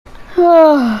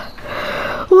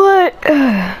What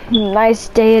nice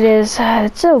day it is.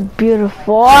 It's so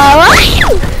beautiful.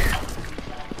 Ow!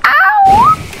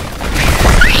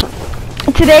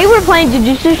 Today we're playing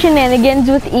Jujutsu Shenanigans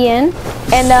with Ian,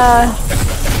 and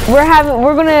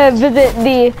we're gonna visit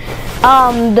the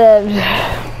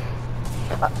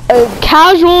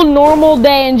casual normal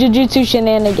day in Jujutsu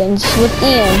Shenanigans with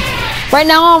Ian. Right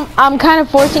now I'm kind of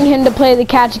forcing him to play the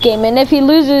catch game, and if he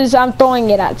loses, I'm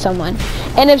throwing it at someone.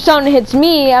 And if someone hits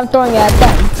me, I'm throwing it at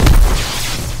them.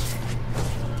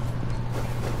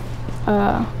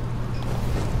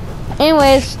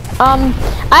 Anyways,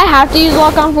 I have to use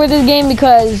lock on for this game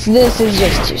because this is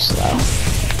just too slow.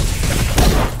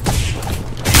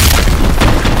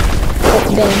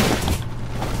 Oh, dang.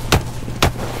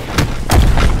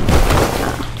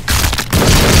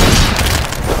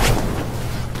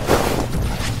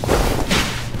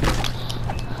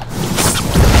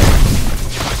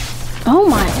 Oh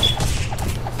my.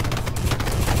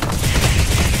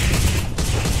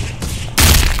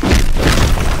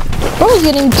 Bro's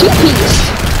getting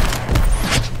two-pieced.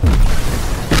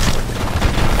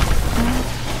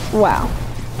 Wow.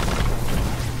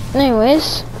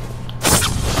 Anyways.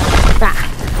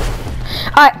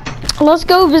 Alright, let's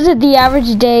go visit the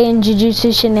average day in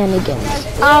Jujutsu Shenanigans.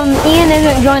 Ian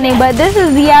isn't joining, but this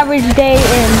is the average day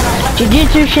in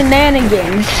Jujutsu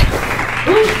Shenanigans.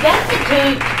 Who's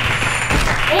destitute?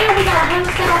 And we got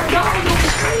 $100,000 on the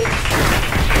street.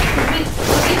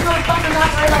 These motherfuckers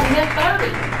operate on net 30.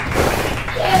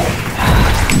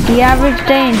 Yeah. The average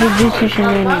day in Jujutsu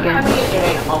Shenanigans. I mean, it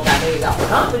ain't a multi-million-dollar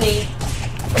company.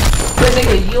 But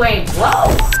nigga, you ain't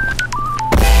broke.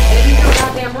 And if you do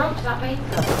goddamn broke, stop making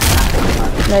stuff.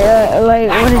 Like,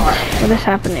 what is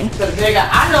happening? Cause nigga,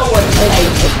 I know what it is.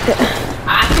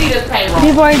 I see this payroll.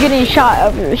 People are getting shot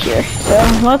over here, so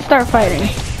let's start fighting.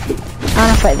 I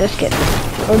wanna fight this kid.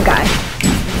 Or guy.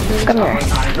 Come here.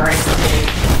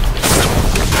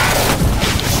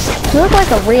 You look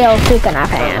like a real Sukuna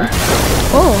fan.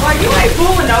 Oh. Well, you ain't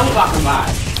fooling no fucking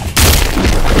body.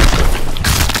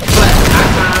 But I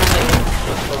finally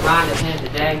reminded him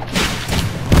today. I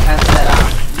said,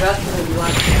 Justin, if you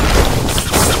want to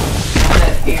I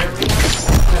said, Gary,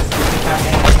 because we have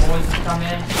any voices come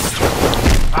in.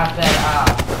 I said,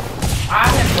 I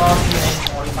had lost you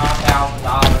in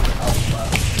 $45,000 of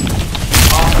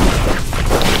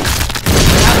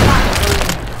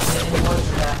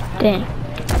Dang.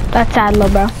 That's sad,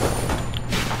 little bro.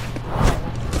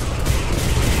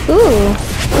 Ooh.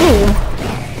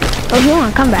 Oh, you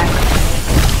wanna come back.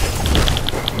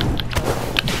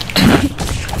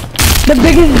 The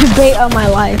biggest debate of my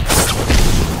life.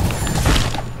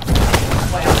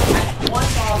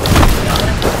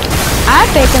 I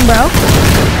fake him, bro.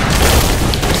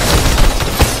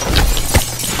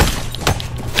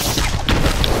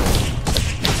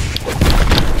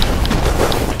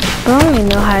 I don't even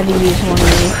know how to use one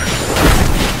move.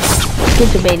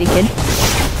 Get debated, kid.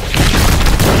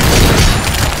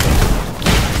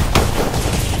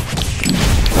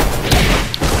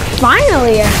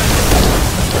 Finally!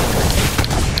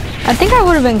 I think I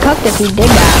would have been cooked if he did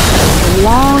that a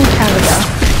long time ago.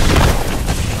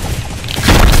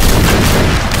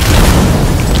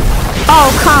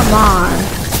 Oh, come on.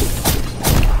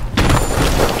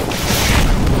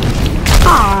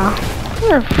 Aw,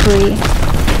 you're free.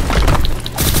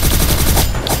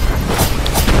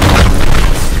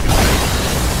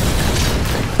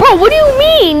 Bro, what do you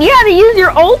mean? You gotta use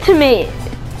your ultimate.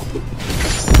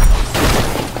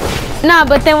 Nah,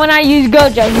 but then when I use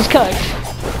Gojo, he's cooked.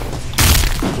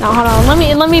 Now hold on,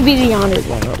 let me be the honored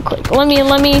one real quick. Let me get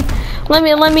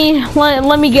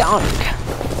honored.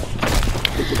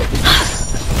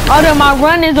 Although my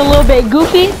run is a little bit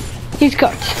goofy, he's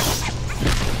cooked.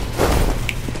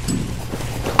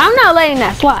 I'm not letting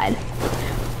that slide.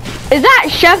 Is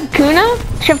that Chef Kuna?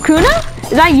 Chef Kuna?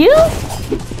 Is that you?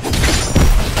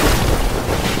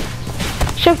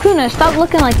 Chef Kuna, stop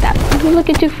looking like that. You're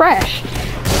looking too fresh.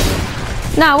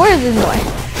 Nah, where is this boy?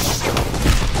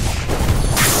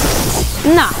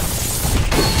 Nah.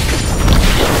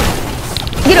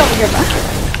 Get over here, bro.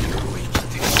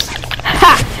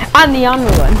 Ha! I'm the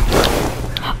honored one.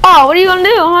 Oh, what are you gonna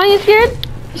do, huh? You scared?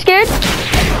 You scared?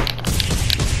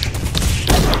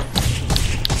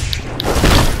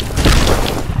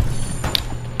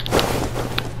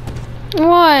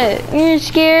 What? You're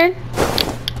scared?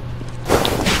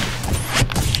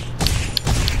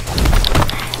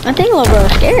 I think little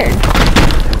bro's scared.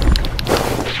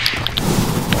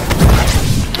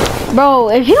 Bro,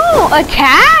 if you don't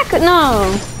attack,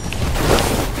 no.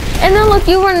 And then look,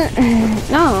 you run.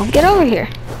 No, get over here.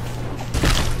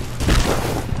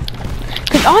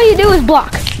 Cause all you do is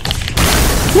block.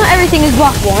 Not everything is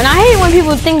blockable, and I hate when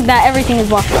people think that everything is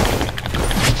blockable.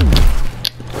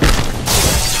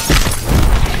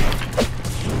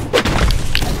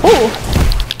 Ooh.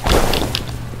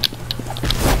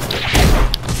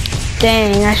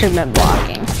 Dang, I should have been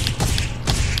blocking.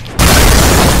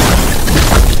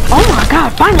 Oh my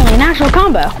god, finally an actual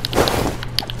combo.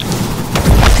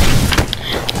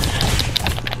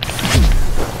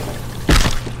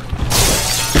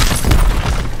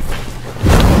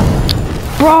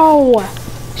 Bro,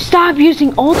 stop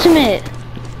using ultimate.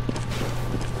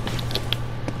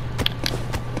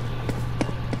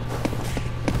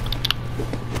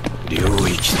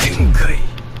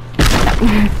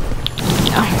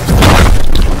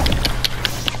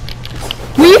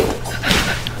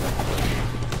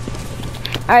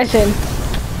 I said,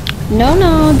 no,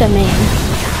 domain.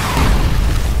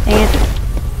 Dang it.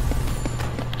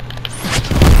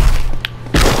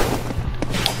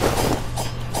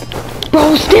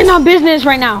 Bro, stand on business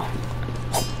right now.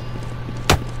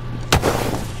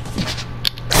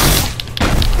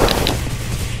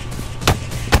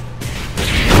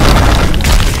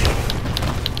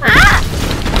 Ah!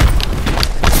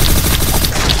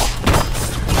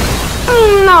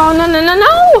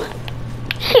 No.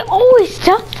 She always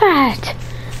does that.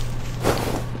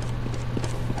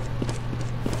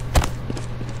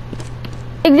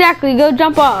 Exactly, go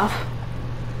jump off.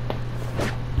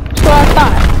 That's what I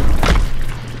thought.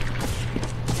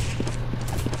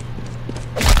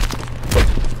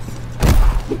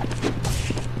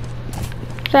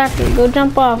 Exactly, go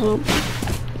jump off.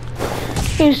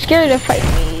 You're scared to fight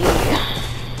me.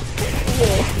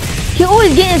 You're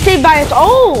always getting saved by his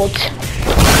ult.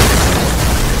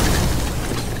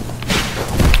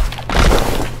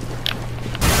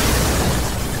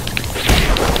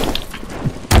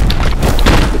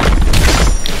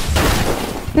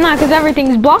 Nah, because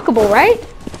everything's blockable, right?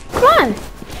 Come on.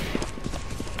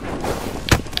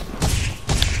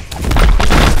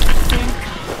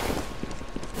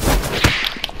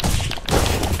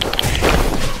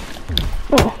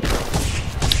 Oh.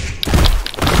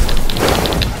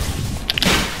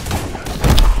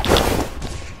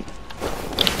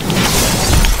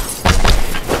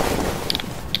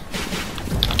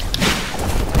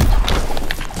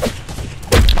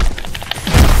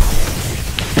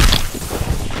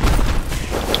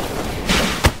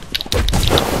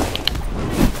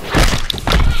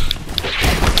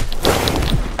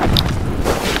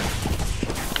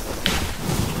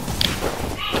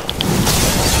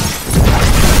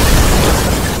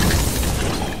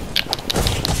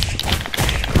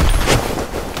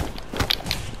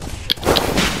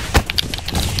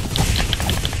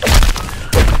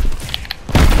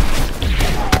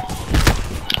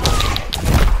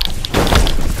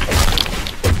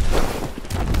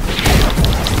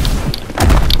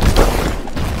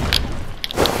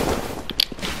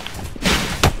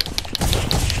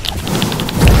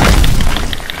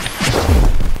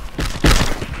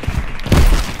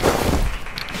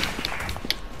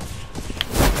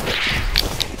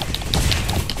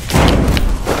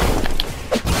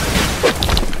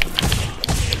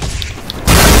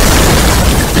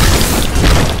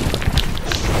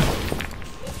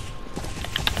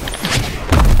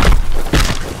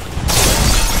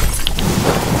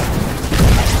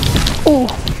 Ooh.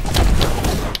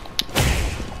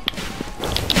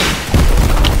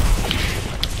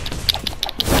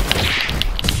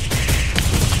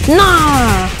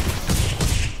 Nah.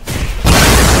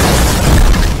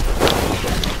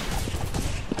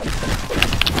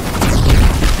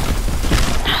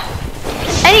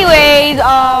 Anyways,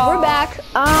 we're back.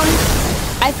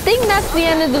 I think that's the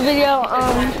end of the video.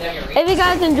 If you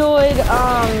guys enjoyed,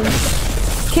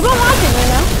 keep on watching, you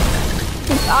know.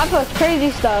 I post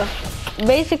crazy stuff,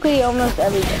 basically almost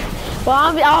every day.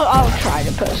 Well, I'll try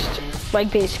to post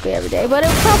like basically every day, but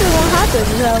it probably won't happen.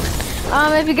 So,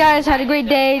 if you guys had a great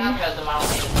day, I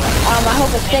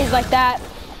hope it stays like that.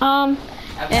 And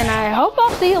I hope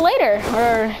I'll see you later,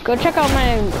 or go check out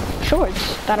my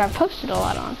shorts that I've posted a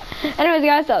lot on. Anyways,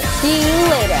 guys, I'll see you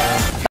later.